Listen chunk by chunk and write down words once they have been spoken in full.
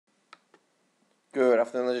Good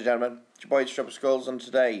afternoon, ladies and gentlemen. It's your boy DroppinSkullzz, and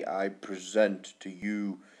today I present to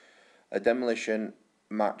you a demolition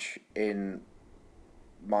match in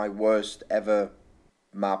my worst ever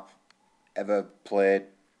map ever played,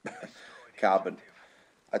 Carbon.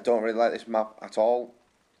 I don't really like this map at all,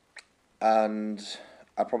 and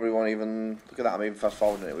I probably won't even look at that. I'm even fast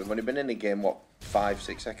forwarding it. We've only been in the game, what,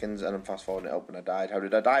 5-6 seconds, and I'm fast forwarding it up, and I died. How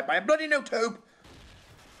did I die? By a bloody no tube.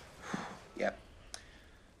 Yep.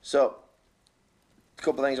 So, a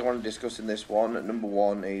couple of things I want to discuss in this one. Number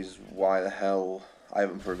one is why the hell I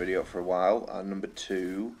haven't put a video up for a while, and number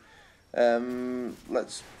two,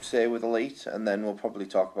 let's say with Elite, and then we'll probably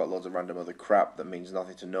talk about loads of random other crap that means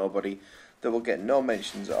nothing to nobody, that will get no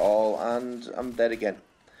mentions at all, and I'm dead again.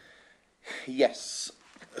 Yes,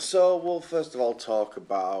 so we'll first of all talk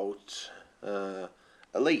about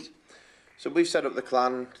Elite. So we've set up the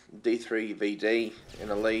clan D3VD in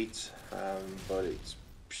Elite, but it's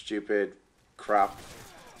stupid crap.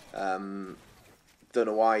 Don't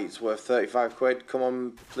know why it's worth 35 quid. Come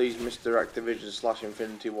on, please, Mr. Activision /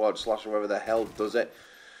 Infinity Ward / whoever the hell does it.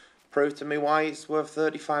 Prove to me why it's worth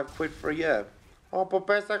 35 quid for a year. Oh, but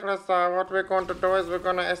basically, sir, what we're going to do is we're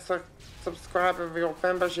going to subscribe with your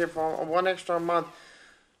membership for 1 extra month.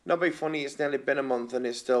 Not be funny, it's nearly been a month and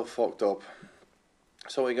it's still fucked up.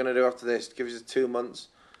 So what are you going to do after this? Give us 2 months.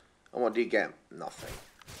 And what do you get? Nothing.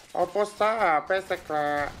 Oh, but sir,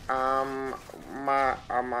 basically, my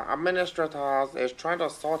administrator is trying to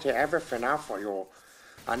sort everything out for you.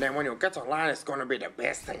 And then when you get online, it's going to be the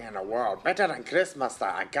best thing in the world. Better than Christmas, sir.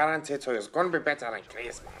 I guarantee to you, it's going to be better than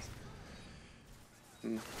Christmas.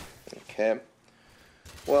 Okay.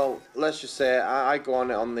 Well, let's just say I go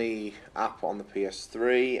on it on the app on the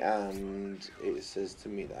PS3, and it says to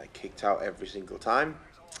me that I kicked out every single time.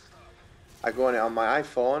 I go on it on my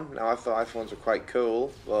iPhone. Now, I thought iPhones were quite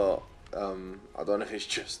cool, but I don't know if it's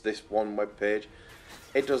just this one web page.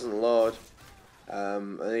 It doesn't load,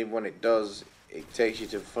 and even when it does, it takes you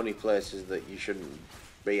to funny places that you shouldn't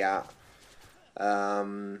be at.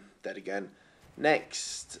 Dead again.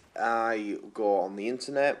 Next, I go on the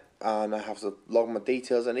internet, and I have to log my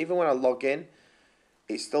details, and even when I log in,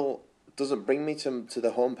 it still doesn't bring me to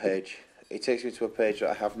the home page. It takes me to a page that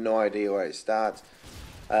I have no idea where it starts.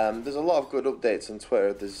 There's a lot of good updates on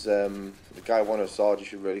Twitter. There's the guy DroppinSkullzz you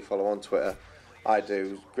should really follow on Twitter. I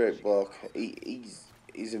do. Great bloke. He's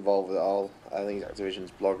involved with it all. I think he's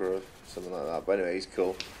Activision's blogger or something like that. But anyway, he's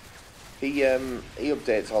cool. He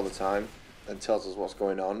updates all the time and tells us what's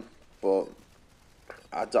going on. But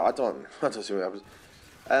I don't see what happens.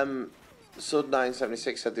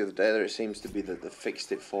 Sud976 said the other day that it seems to be that they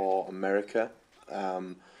fixed it for America,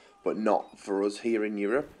 but not for us here in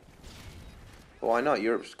Europe. Why not?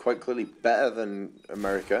 Europe's quite clearly better than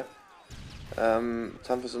America. Time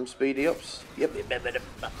for some speedy ups. Yep.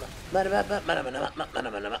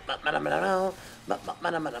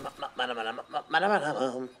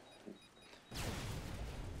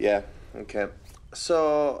 Yeah, okay.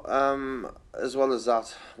 So, as well as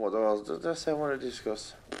that, what else did I say I want to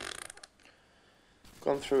discuss?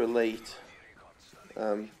 Gone through Elite.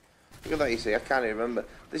 Look at that, you see, I can't even remember.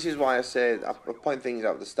 This is why I say I point things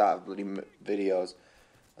out at the start of bloody videos,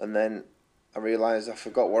 and then I realised I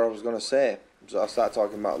forgot what I was going to say. So I started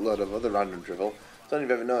talking about a load of other random drivel. I don't know if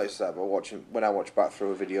you've ever noticed that, but when I watch back through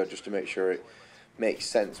a video just to make sure it makes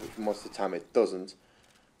sense, which most of the time it doesn't,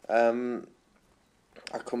 I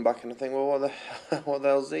come back and I think, well, what the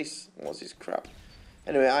hell's this? What's this crap?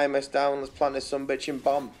 Anyway, IMS down, let's plant this some bitchin'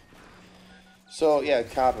 bomb. So yeah,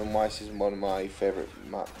 Carbon Weiss is one of my favourite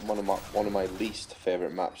one of my least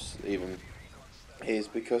favourite maps even, is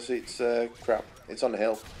because it's crap. It's on the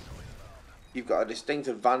hill. You've got a distinct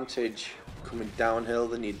advantage coming downhill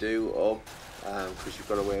than you do up, because you've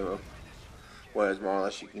got a way up. Whereas more or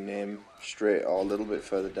less you can aim straight or a little bit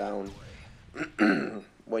further down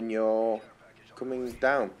when you're coming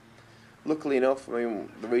down. Luckily enough, I mean,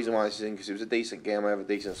 the reason why this is in because it was a decent game. I have a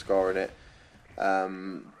decent score in it,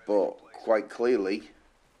 but quite clearly,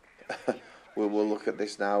 we'll look at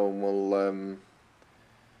this now and we'll,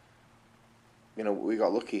 you know, we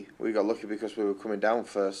got lucky. We got lucky because we were coming down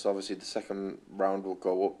first. So obviously, the second round will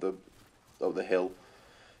go up the hill.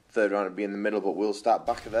 Third round will be in the middle, but we'll start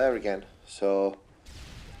back there again. So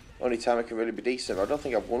only time it can really be decent. I don't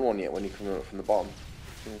think I've won one yet when you come up from the bottom.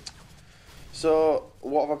 So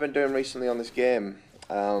what have I been doing recently on this game?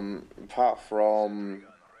 Apart from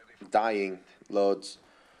dying loads.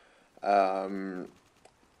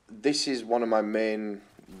 This is one of my main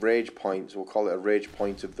rage points. We'll call it a rage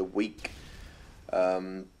point of the week.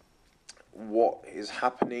 What is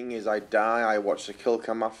happening is I die, I watch the kill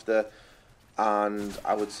cam after, and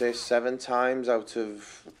I would say 7 times out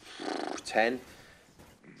of 10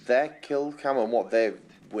 their kill cam and what they're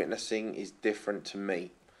witnessing is different to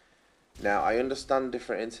me. Now, I understand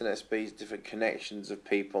different internet speeds, different connections of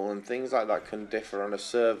people, and things like that can differ on a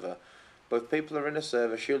server. But if people are in a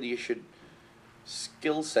server, surely you should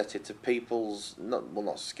skill set it to people's,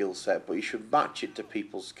 not skill set, but you should match it to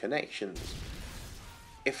people's connections.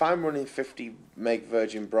 If I'm running 50 meg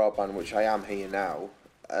virgin broadband, which I am here now,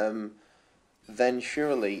 then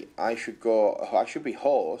surely I should be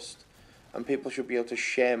host, and people should be able to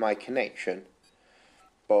share my connection.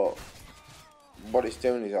 But what it's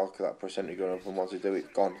doing is, look at that percentage going up, and once I do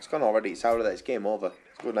it, gone. It's gone already. It's out of there. It's game over.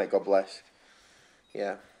 Good night. God bless.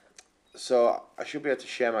 Yeah. So I should be able to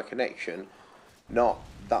share my connection. Not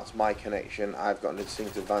that's my connection. I've got a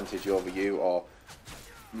distinct advantage over you, or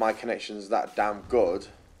my connection's that damn good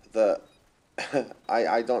that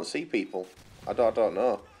I don't see people. I don't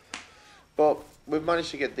know. But we've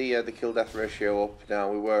managed to get the kill death ratio up now.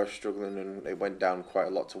 We were struggling, and it went down quite a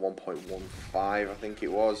lot to 1.15, I think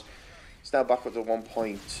it was. It's now back up to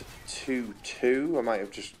 1.22. I might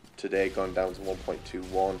have just today gone down to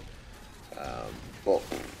 1.21. But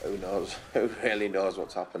who knows? Who really knows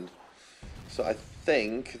what's happened? So I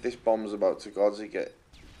think this bomb's about to go. Does it get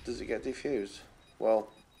defused? Well,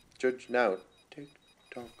 judge now. Tick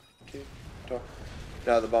tock, tick tock.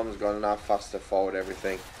 Now the bomb's gone, and I faster forward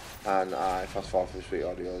everything, and I fast forward for Sweet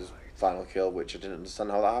Audio's final kill, which I didn't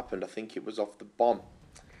understand how that happened. I think it was off the bomb.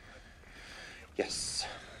 Yes.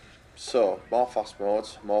 So, more fast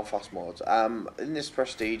modes. In this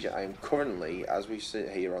Prestige, I am currently, as we sit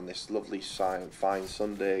here on this lovely, fine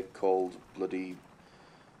Sunday, cold, bloody...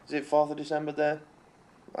 Is it 4th of December there?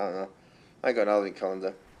 I don't know. I ain't got an advent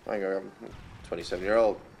calendar. I'm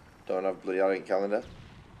 27-year-old. Don't have a bloody advent calendar.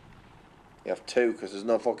 You have 2, because there's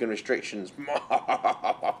no fucking restrictions.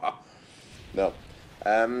 No.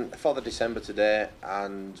 4th of December today,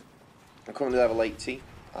 and I'm currently level 80.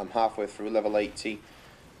 I'm halfway through level 80.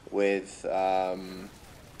 With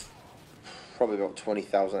probably about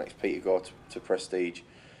 20,000 XP to go to Prestige.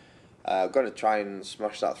 I'm going to try and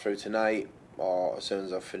smash that through tonight, or as soon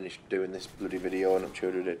as I've finished doing this bloody video and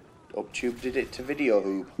uptubed it to Video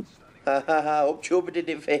Hub. Uptubed it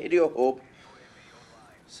Video Hub.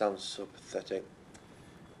 Sounds so pathetic.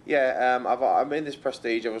 Yeah, I'm in this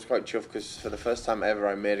Prestige. I was quite chuffed because for the first time ever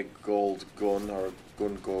I made a gold gun, or a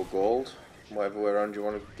gun go gold, whatever way around you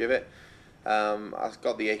want to give it. I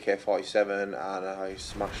got the AK-47 and I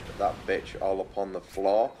smashed that bitch all up on the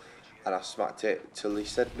floor, and I smacked it till he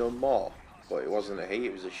said no more. But it wasn't a he,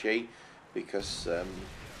 it was a she, because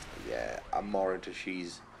yeah, I'm more into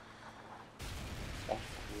she's. Awkward.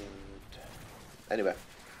 Anyway,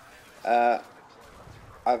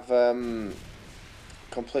 I've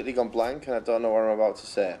completely gone blank and I don't know what I'm about to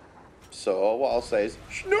say. So what I'll say is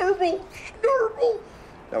schnurble.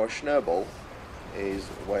 Now a schnurble is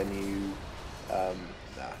when you I'm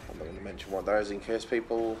not going to mention what that is in case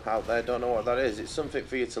people out there don't know what that is. It's something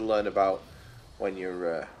for you to learn about when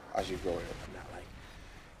you're as you're growing up and that, like.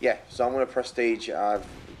 Yeah, so I'm going to Prestige. I've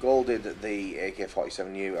golded the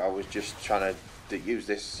AK-47U. I was just trying to use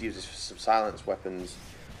this for some silence weapons.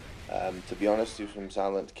 To be honest, do some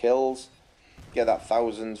silent kills. Get that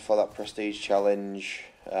 1,000 for that Prestige challenge.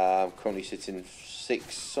 I'm currently sitting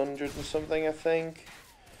 600 and something, I think.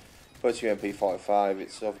 32 MP45,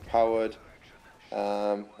 it's overpowered.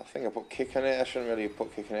 I think I put kick on it. I shouldn't really have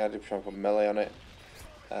put kick on it. I did try and put melee on it.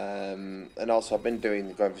 And also I've been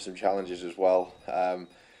going for some challenges as well.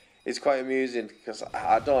 It's quite amusing because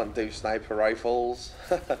I don't do sniper rifles.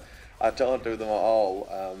 I don't do them at all.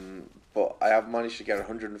 But I have managed to get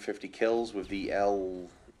 150 kills with the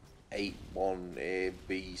L81 A,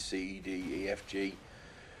 B, C, D, E, F, G.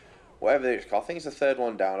 Whatever it's called. I think it's the third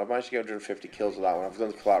one down. I've managed to get 150 kills with that one. I've done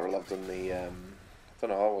the collateral, I've done the, I don't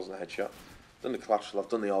know, that wasn't a headshot. I've done the collateral, I've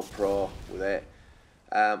done the All Pro with it.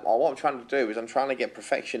 What I'm trying to do is I'm trying to get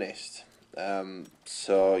Perfectionist.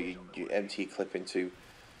 So you empty your clip into,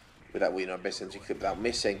 without, you know, basically empty clip without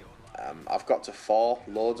missing. I've got to 4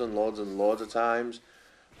 loads and loads and loads of times,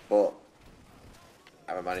 but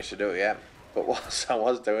I haven't managed to do it yet. But whilst I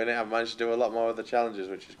was doing it, I've managed to do a lot more of the challenges,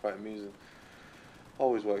 which is quite amusing.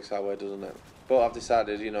 Always works that way, doesn't it? But I've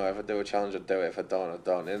decided, you know, if I do a challenge, I do it. If I don't, I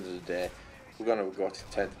don't. At the end of the day, we're going to go to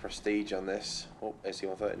 10th Prestige on this. Oh,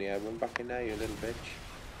 AC-130 in the air. Run back in there, you little bitch.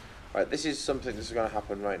 Right, this is something that's going to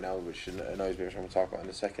happen right now, which annoys me, which I'm going to talk about in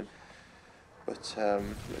a second. But,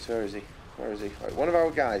 where is he? Where is he? Right, one of our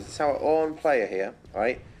guys, it's our own player here,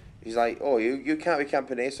 right? He's like, oh, you can't be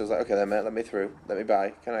camping here. So I was like, okay then, mate, let me through. Let me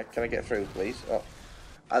by. Can I get through, please? Oh.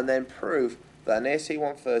 And then prove that an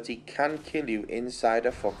AC-130 can kill you inside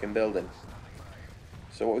a fucking building.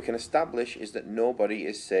 So what we can establish is that nobody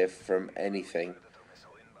is safe from anything.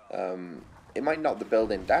 It might knock the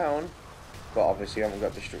building down, but obviously I haven't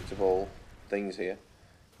got destructible things here.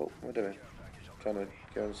 Oh, what am I doing? Trying to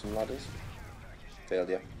go on some ladders. Failed,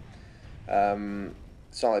 yeah.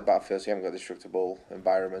 It's not like Battlefield, so you haven't got destructible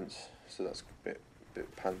environments, so that's a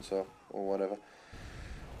bit pants or whatever.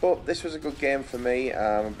 But this was a good game for me.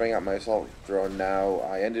 I'm bringing out my assault drone now.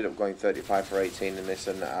 I ended up going 35 for 18 in this,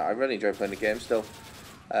 and I really enjoy playing the game still.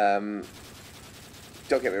 Don't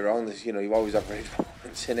get me wrong, there's, you always have rage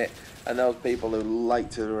moments in it, and those people who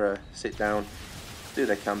like to sit down, do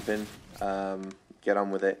their camping, get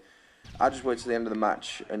on with it. I just wait till the end of the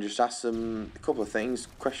match and just ask them a couple of things.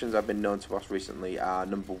 Questions I've been known to ask recently are,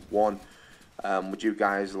 number one, would you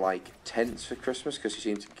guys like tents for Christmas? Because you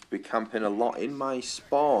seem to be camping a lot in my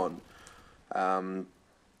spawn.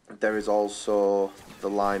 There is also the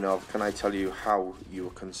line of, can I tell you how you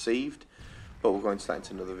were conceived? But we're going to that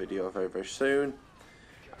into another video very, very soon.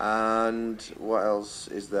 And what else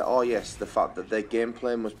is there? Oh yes, the fact that their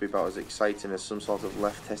gameplay must be about as exciting as some sort of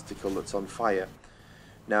left testicle that's on fire.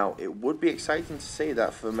 Now, it would be exciting to see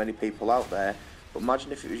that for many people out there, but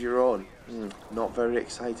imagine if it was your own. Not very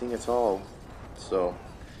exciting at all. So,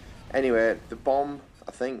 anyway, the bomb,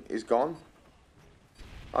 I think, is gone.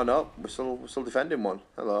 Oh no, we're still defending one.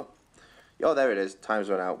 Hello. Oh, there it is. Time's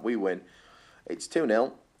run out. We win. It's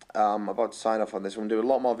 2-0. I'm about to sign off on this. I'm going to do a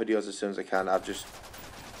lot more videos as soon as I can. I've just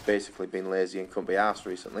basically been lazy and couldn't be arsed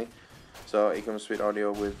recently. So, here comes Sweet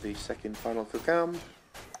Audio with the second final kill cam.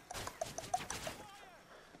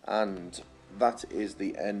 And that is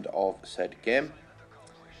the end of said game.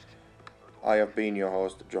 I have been your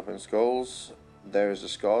host, DroppinSkullzz. There's the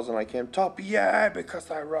scores, and I came top. Yeah,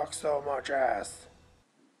 because I rock so much ass.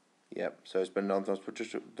 Yep, so it's been nonsense, but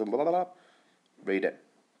just read it.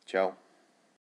 Ciao.